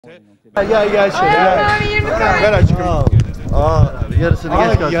Gel şöyle gel. Ver aşkım. Yarısını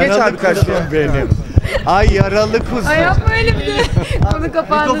geç kaldı. Geç abi kaçtım benim. Ay yaralı kuzum. Ay yapma öyle bir de. Konu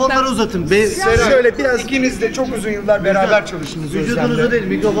kapandı. Mikrofonları uzatın. Şöyle biraz ikiniz de çok uzun yıllar beraber çalıştınız. Vücudunuzu değil,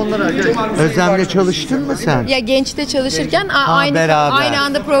 mikrofonları arkadaşlar. Özlem'le çalıştın mı sen? Ya Genç'te çalışırken beraber. aynı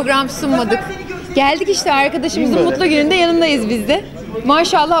anda program sunmadık. Geldik işte arkadaşımızın mutlu gününde yanındayız biz de.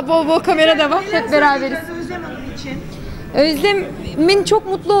 Maşallah bol bol kamera da var. Hep beraberiz. Özlem'in çok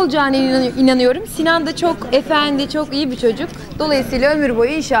mutlu olacağına inanıyorum. Sinan da çok efendi, çok iyi bir çocuk. Dolayısıyla ömür boyu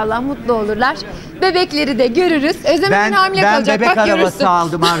inşallah mutlu olurlar. Bebekleri de görürüz. Özlem'in hamile Ben kalacak. bebek Bak arabası görürsün.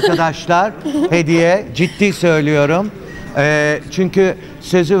 aldım arkadaşlar. Hediye. Ciddi söylüyorum. Çünkü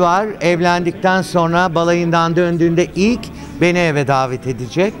sözü var. Evlendikten sonra balayından döndüğünde ilk beni eve davet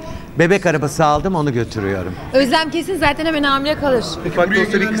edecek. Bebek arabası aldım, onu götürüyorum. Özlem kesin zaten hemen hamile kalır. Ufak da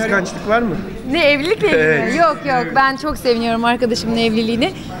olsa bir kıskançlık var mı? Ne evlilikle ilgili mi? Yok ben çok seviniyorum arkadaşımın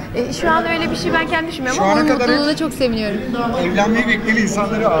evliliğini. Şu an öyle bir şey ben kendim düşünmüyorum ama onun mutluluğuna çok seviniyorum. Evlenmeyi bekleyen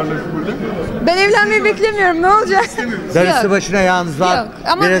insanları ağırladık burada. Ben evlenmeyi beklemiyorum, ne olacak? Darısı Yok. başına yalnızlar. Yok,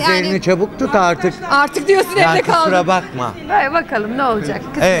 ama Biraz yani- elini çabuk tut artık. Artık diyorsun Yani evde kaldım. kusura bakma. Hay bakalım ne olacak?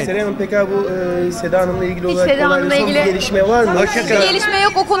 Evet. Seray Hanım peki bu Seda Hanım'la ilgili Hiç olarak Seda Hanım'la olayda son bir ilgili- gelişme var mı? Bir gelişme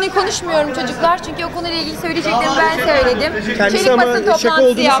yok, o konuyu konuşmuyorum çocuklar. Çünkü o konuyla ilgili söyleyeceklerimi ben söyledim. Kendisi Çelik ama basın şaka toplantısı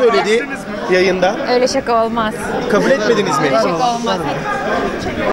olduğunu yaptı. söyledi yayında. Öyle şaka olmaz. Kabul etmediniz mi? Öyle şaka olmaz.